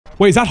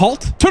Wait, is that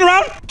halt? Turn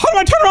around. How do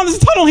I turn around?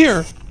 There's a tunnel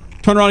here.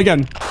 Turn around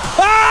again.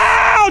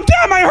 Oh,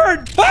 damn, I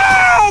hurt.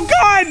 Oh,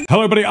 God.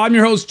 Hello, everybody. I'm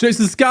your host,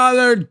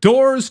 chasingskyler.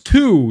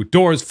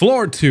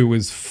 Floor 2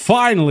 is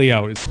finally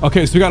out.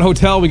 Okay, so we got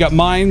hotel, we got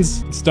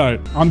mines. Let's start.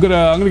 I'm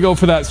gonna go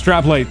for that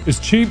strap light. It's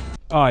cheap.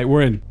 All right,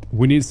 we're in.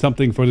 We need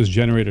something for this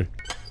generator.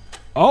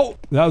 Oh,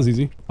 that was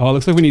easy. Oh,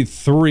 looks like we need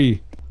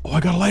 3. Oh,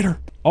 I got a lighter.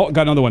 Oh,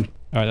 got another one.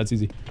 All right, that's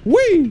easy.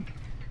 Whee!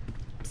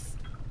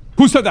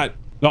 Who said that?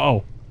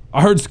 Uh-oh.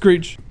 I heard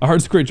screech. I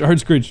heard screech.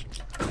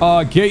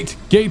 Gate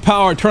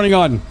power turning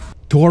on.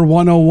 Door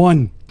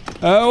 101.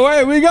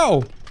 Away we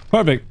go.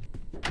 Perfect.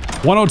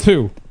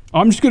 102.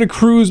 I'm just gonna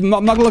cruise. I'm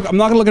not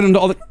gonna look into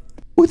all the...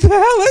 What the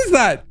hell is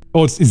that?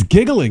 Oh, it's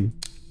giggling.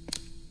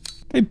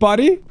 Hey,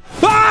 buddy.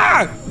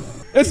 Ah!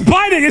 It's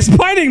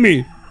biting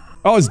me.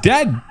 Oh, it's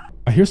dead.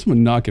 I hear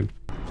someone knocking.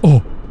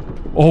 Oh,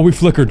 we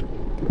flickered.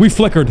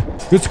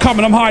 It's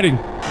coming. I'm hiding.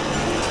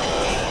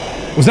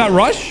 Was that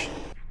Rush?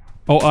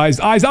 Oh, eyes.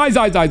 We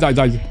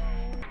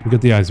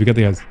got the eyes.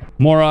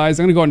 More eyes.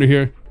 I'm gonna go under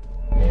here.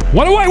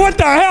 What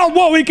the hell?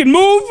 Whoa, we can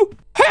move?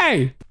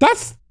 Hey,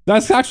 that's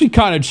actually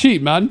kind of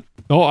cheap, man.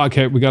 Oh,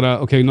 okay. We got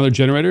another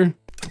generator.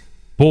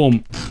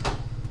 Boom.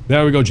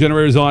 There we go.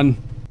 Generator's on.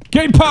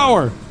 Gate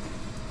power.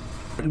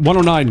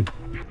 109.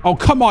 Oh,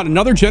 come on.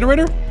 Another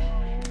generator?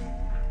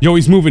 Yo,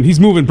 he's moving.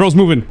 Bro's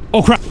moving.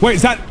 Oh, crap. Wait,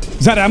 is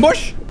that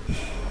ambush?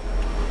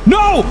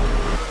 No!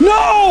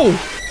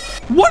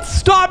 What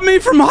stopped me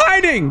from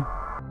hiding?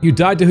 You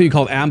died to who you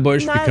called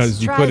ambush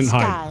because you couldn't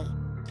hide.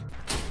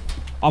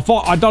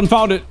 I done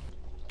found it.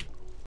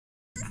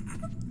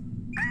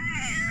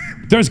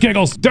 There's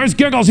Giggles.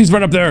 He's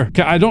right up there.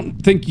 Okay, I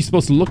don't think you're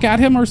supposed to look at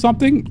him or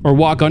something or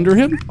walk under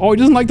him. Oh, he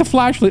doesn't like the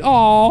flashlight.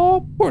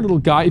 Oh, poor little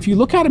guy. If you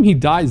look at him, he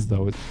dies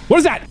though. What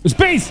is that? It's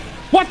base.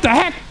 What the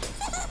heck?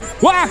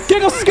 Wow,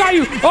 Giggles has got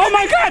you. Oh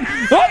my God.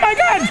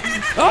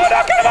 Oh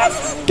no,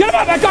 get him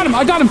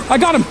up. I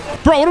got him.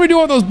 Bro, what are we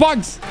doing with those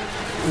bugs?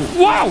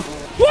 Wow.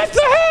 What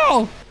the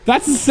hell?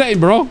 That's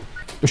insane, bro.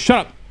 Oh,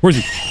 shut up. Where's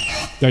he?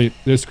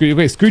 There's Screech.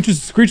 Okay, Screech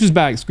is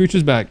back.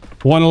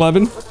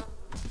 111.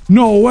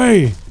 No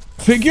way.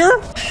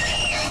 Figure?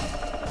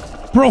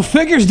 Bro,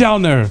 Figure's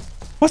down there.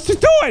 What's he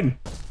doing?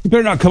 You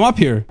better not come up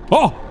here.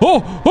 Oh,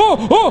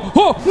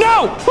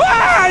 no!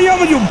 Ah,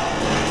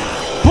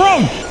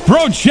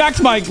 Bro,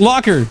 jacked my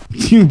locker.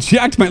 You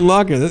jacked my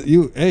locker.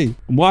 Hey,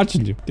 I'm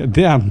watching you. God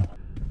damn.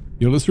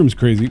 Yo, this room's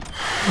crazy.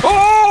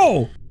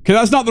 Oh! Okay,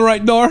 that's not the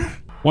right door.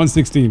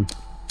 116.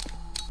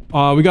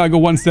 We gotta go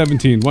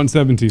 117.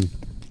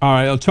 All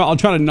right, I'll try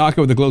to knock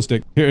it with the glow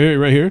stick. Here,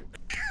 right here.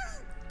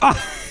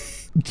 Ah!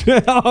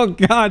 Oh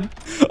God!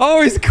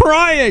 Oh, he's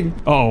crying.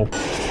 Oh.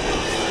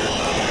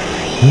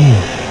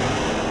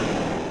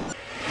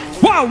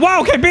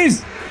 Wow. Okay,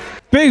 bees.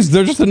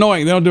 They're just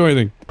annoying. They don't do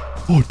anything.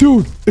 Oh,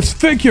 dude, it's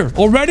Figure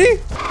already.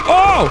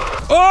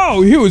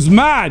 Oh, he was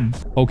mad.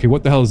 Okay,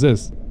 what the hell is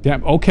this?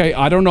 Damn. Okay,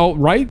 I don't know.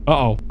 Right?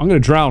 Uh-oh. I'm gonna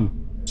drown.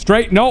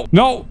 Straight. No.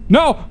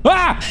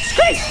 Ah!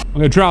 Straight. I'm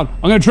gonna drown.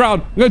 I'm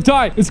gonna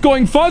die. It's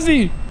going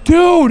fuzzy.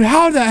 Dude,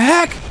 how the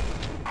heck?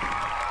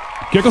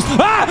 Giggles.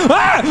 Help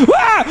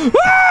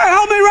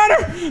me,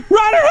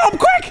 Ryder, help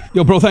quick.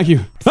 Yo, bro, thank you.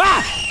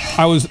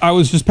 I was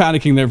just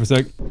panicking there for a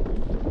sec.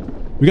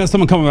 We got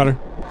someone coming, Ryder.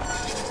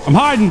 I'm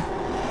hiding.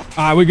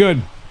 We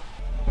good.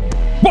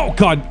 Whoa,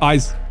 God,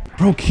 eyes.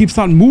 Bro keeps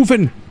on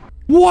moving.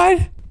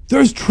 What?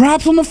 There's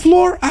traps on the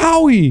floor?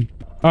 Owie.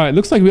 All right,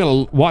 looks like we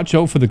gotta watch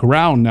out for the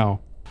ground now.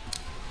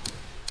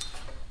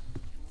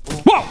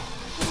 Whoa!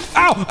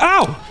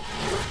 Ow!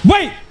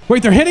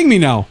 Wait, they're hitting me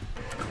now.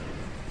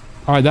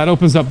 All right, that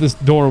opens up this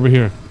door over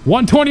here.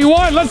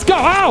 121, let's go.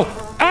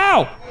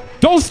 Ow!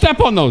 Don't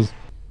step on those.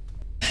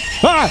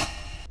 Ah!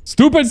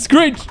 Stupid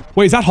Screech.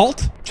 Wait, is that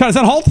halt? Chat, is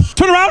that halt?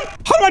 Turn around.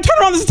 How do I turn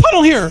around? There's a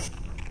tunnel here.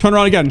 Turn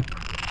around again.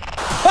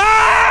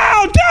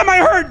 Oh, damn, I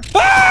hurt.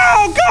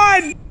 Oh,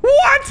 God.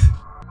 What?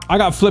 I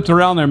got flipped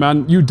around there,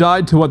 man. You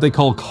died to what they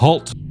call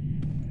cult.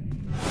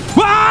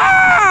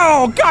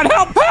 Wow! God,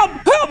 help!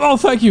 Oh,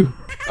 thank you.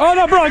 Oh,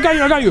 no, bro, I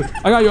got you.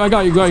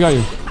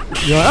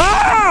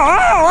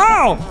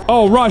 Ow!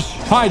 Oh, Rush,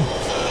 hide.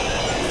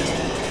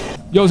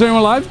 Yo, is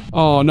anyone alive?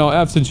 Oh, no,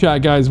 F's in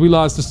chat, guys. We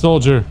lost a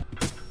soldier.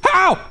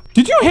 How?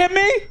 Did you hit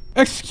me?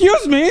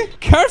 Excuse me?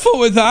 Careful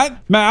with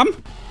that, ma'am.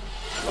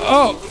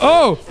 Oh.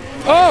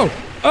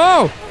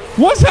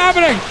 What's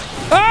happening?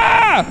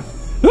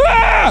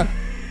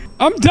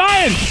 I'm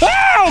dying.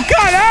 Oh,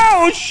 God.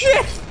 Oh,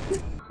 shit.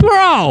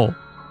 Bro.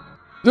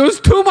 There's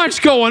too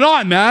much going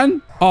on,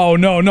 man. Oh,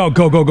 no.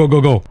 Go.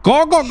 Go.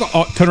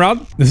 Oh, turn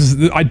around.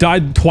 I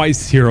died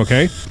twice here,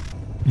 okay?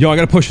 Yo, I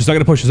gotta push this.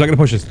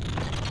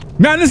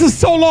 Man, this is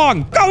so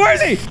long. Oh, where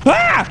is he?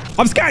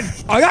 I'm scared.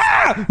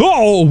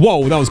 Oh,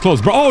 whoa, that was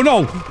close, bro. Oh,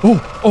 no.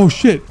 Oh,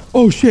 shit.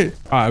 All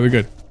right, we're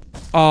good.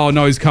 Oh,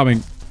 no, he's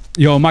coming.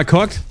 Yo, am I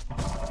cooked?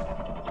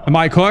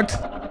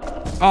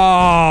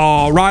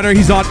 Oh, Ryder,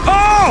 he's on.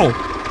 Oh!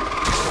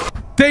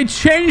 They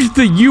changed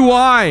the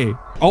UI.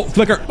 Oh,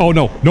 flicker. Oh,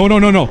 no. No,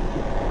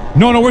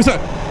 where's that?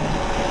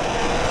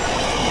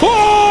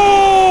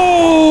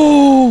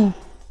 Oh!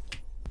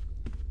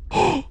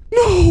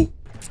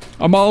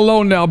 I'm all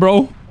alone now,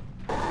 bro.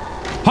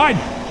 Hide.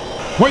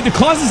 Wait, the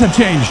closets have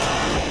changed.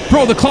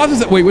 Bro, the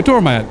closets... Wait, what door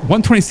am I at?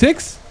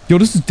 126? Yo,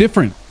 this is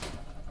different.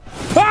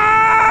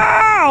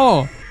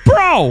 Oh!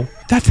 Bro!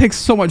 That takes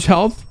so much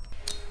health.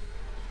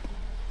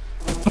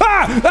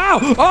 Ah!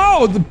 Ow!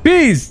 Oh, the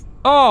bees!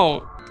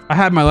 Oh! I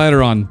had my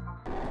lighter on.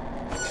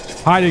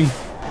 Hiding.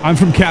 I'm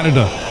from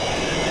Canada.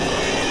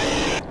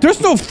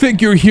 There's no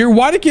figure here.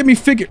 Why'd it give me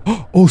figure?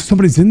 Oh,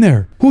 somebody's in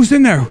there. Who's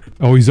in there?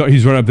 Oh, he's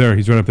right up there.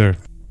 He's right up there.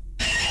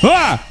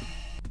 Ah!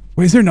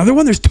 Wait, is there another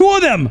one? There's 2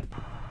 of them!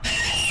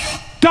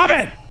 Stop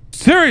it!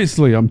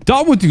 Seriously, I'm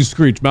done with you,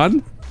 Screech,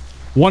 man.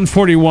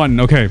 141,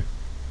 okay.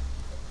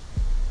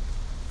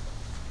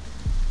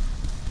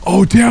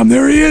 Oh, damn,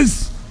 there he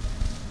is!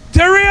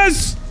 There he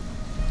is!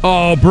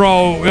 Oh,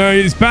 bro,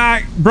 he's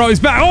back. Bro, he's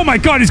back. Oh my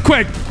god, he's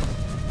quick!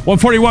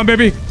 141,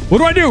 baby. What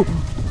do I do?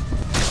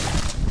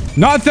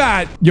 Not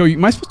that. Yo,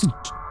 am I supposed to...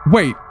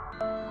 Wait.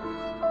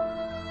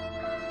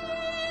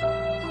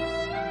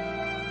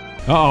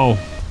 Uh-oh.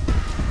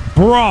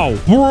 Bro.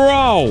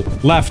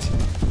 Left.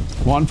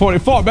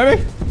 144,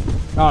 baby.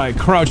 All right,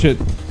 crouch it.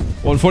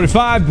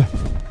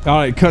 145. All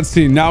right,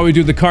 cutscene. Now we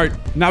do the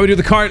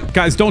cart.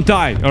 Guys, don't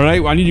die. All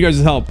right, I need you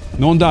guys' help.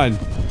 No one died.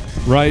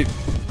 Right.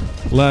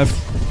 Left.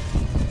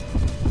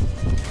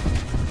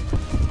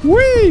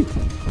 Whee!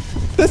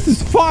 This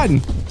is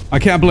fun. I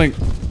can't blink.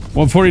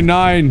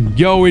 149.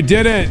 Yo, we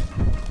did it.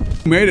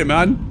 We made it,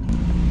 man.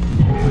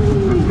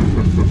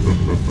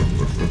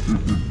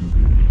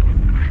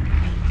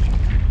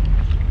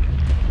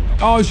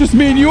 Oh, it's just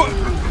me and you.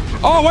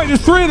 Oh, wait,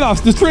 there's 3 of us.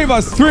 There's 3 of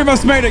us. 3 of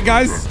us made it,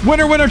 guys.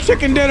 Winner,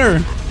 chicken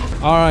dinner.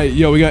 All right,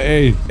 yo, we got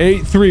A.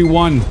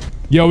 831.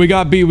 Yo, we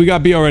got B. We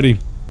got B already.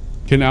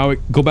 Okay, now we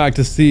go back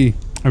to C.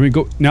 I mean,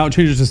 go. Now it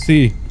changes to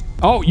C.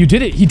 Oh, you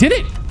did it. He did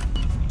it.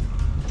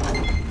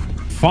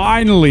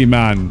 Finally,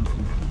 man.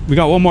 We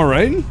got one more,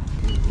 right?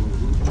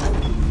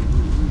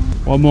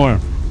 One more.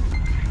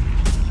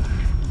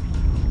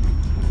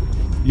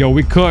 Yo,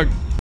 we cooked.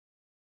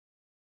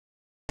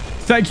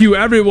 Thank you,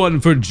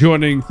 everyone, for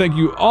joining. Thank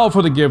you all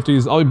for the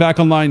gifties. I'll be back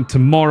online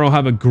tomorrow.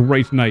 Have a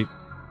great night.